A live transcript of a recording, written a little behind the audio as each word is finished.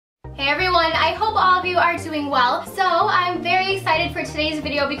Hey everyone, I hope all of you are doing well. So I'm very excited for today's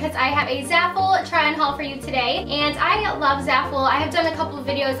video because I have a Zaful try-on haul for you today. And I love Zaful. I have done a couple of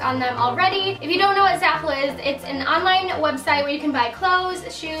videos on them already. If you don't know what Zaful is, it's an online website where you can buy clothes,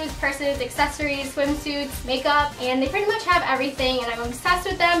 shoes, purses, accessories, swimsuits, makeup, and they pretty much have everything, and I'm obsessed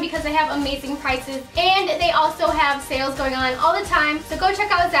with them because they have amazing prices and they also have sales going on all the time. So go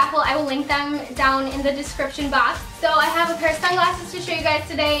check out Zaful. I will link them down in the description box. So I have a pair of sunglasses to show you guys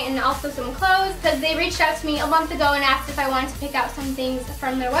today and also some clothes because they reached out to me a month ago and asked if I wanted to pick out some things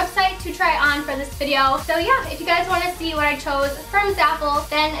from their website to try on for this video. So yeah, if you guys want to see what I chose from Zaful,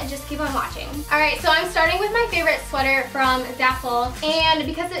 then just keep on watching. Alright, so I'm starting with my favorite sweater from Zaful, and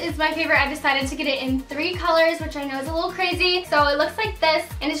because it is my favorite, I decided to get it in 3 colors, which I know is a little crazy. So it looks like this,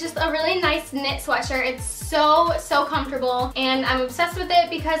 and it's just a really nice knit sweatshirt. It's so comfortable, and I'm obsessed with it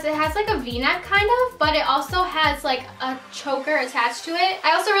because it has like a V-neck kind of, but it also has like a choker attached to it.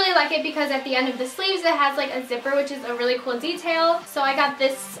 I also really like it because at the end of the sleeves it has like a zipper, which is a really cool detail. So I got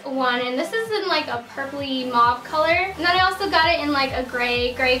this one, and this is in like a purpley mauve color, and then I also got it in like a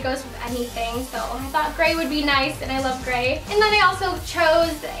gray. Gray goes with anything, so I thought gray would be nice, and I love gray. And then I also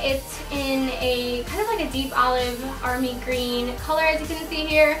chose it in a kind of like a deep olive army green color, as you can see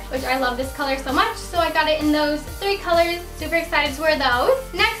here, which I love this color so much, so I got it in those 3 colors. Super excited to wear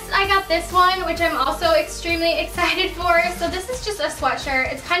those. Next, I got this one, which I'm also extremely excited for. So this is just a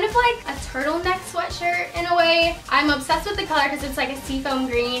sweatshirt. It's kind of like a turtleneck sweatshirt in a way. I'm obsessed with the color because it's like a seafoam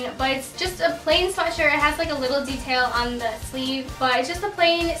green, but it's just a plain sweatshirt. It has like a little detail on the sleeve, but it's just a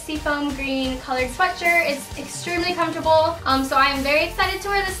plain seafoam green colored sweatshirt. It's extremely comfortable. So I am very excited to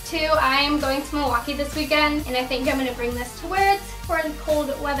wear this too. I am going to Milwaukee this weekend, and I think I'm going to bring this to wear it for the cold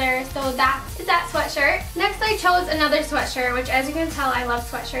weather. So that is that sweatshirt. Next, I chose another sweatshirt, which, as you can tell, I love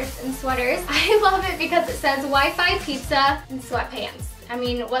sweatshirts and sweaters. I love it because it says Wi-Fi pizza and sweatpants. I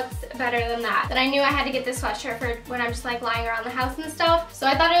mean, what's better than that? But I knew I had to get this sweatshirt for when I'm just like lying around the house and stuff. So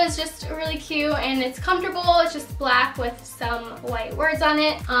I thought it was just really cute, and it's comfortable. It's just black with some white words on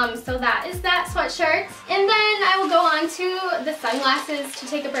it. So that is that sweatshirt. And then I will go on to the sunglasses to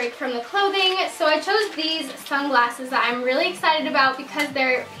take a break from the clothing. So I chose these sunglasses that I'm really excited about because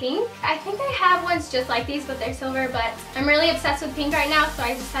they're pink. I think I have ones just like these, but they're silver, but I'm really obsessed with pink right now, so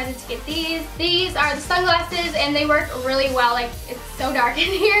I decided to get these. These are the sunglasses, and they work really well. Like, it's so dark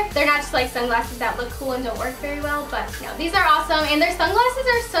in here. They're not just like sunglasses that look cool and don't work very well, but no, these are awesome, and their sunglasses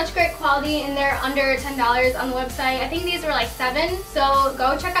are such great quality, and they're under $10 on the website. I think these were like $7, so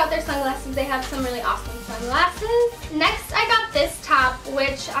go check out their sunglasses. They have some really awesome sunglasses. Next, I got this top,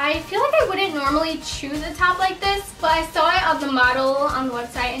 which I feel like I wouldn't normally choose a top like this, but I saw it of the model on the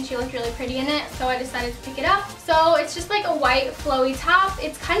website and she looked really pretty in it, so I decided to pick it up. So it's just like a white flowy top.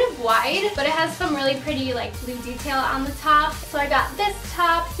 It's kind of wide, but it has some really pretty like blue detail on the top. So I got this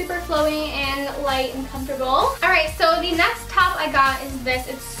top, super flowy and light and comfortable. Alright, so the next top I got is this.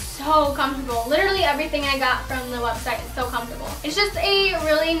 It's so comfortable. Literally everything I got from the website is so comfortable. It's just a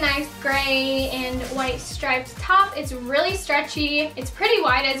really nice gray and white striped top. It's really stretchy. It's pretty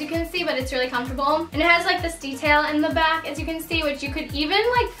wide, as you can see, but it's really comfortable. And it has like this detail in the back, as you can see, which you could even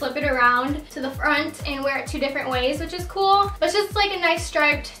like flip it around to the front and wear it 2 different ways, which is cool. But it's just like a nice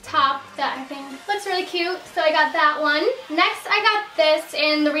striped top that I think looks really cute. So I got that one. Next, I got this,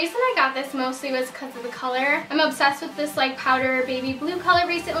 and the reason I got this mostly was because of the color. I'm obsessed with this like powder baby blue color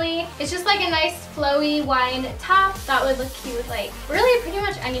recently. It's just like a nice flowy wide top that would look cute with like really pretty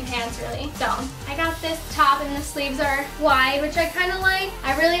much any pants really. So I got this top, and the sleeves are wide, which I kind of like.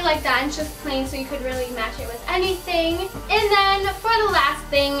 I really like that. It's just plain, so you could really match it with anything. And then for the last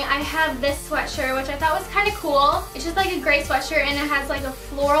thing, I have this sweatshirt, which I thought was kind of cool. It's just like a gray sweatshirt, and it has like a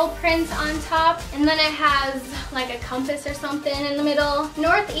floral print on top, and then it has like a compass or something in the middle.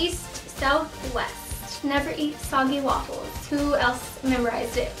 Northeast, southwest. Never eat soggy waffles. Who else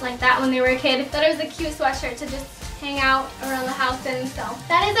memorized it like that when they were a kid? Thought it was a cute sweatshirt to just hang out around the house in. So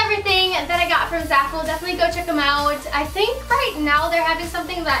that is everything that I got from Zaful. Definitely go check them out. I think right now they're having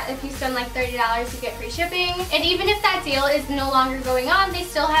something that if you spend like $30, you get free shipping. And even if that deal is no longer going on, they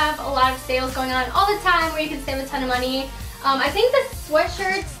still have a lot of sales going on all the time where you can save a ton of money. I think the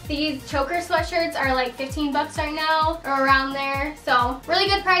sweatshirts, these choker sweatshirts, are like 15 bucks right now, or around there. So really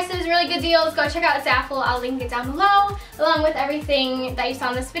good prices, really good deals. Go check out Zaful. I'll link it down below, along with everything that you saw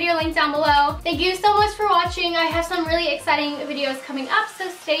in this video linked down below. Thank you so much for watching. I have some really exciting videos coming up, so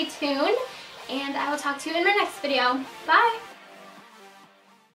stay tuned. And I will talk to you in my next video. Bye!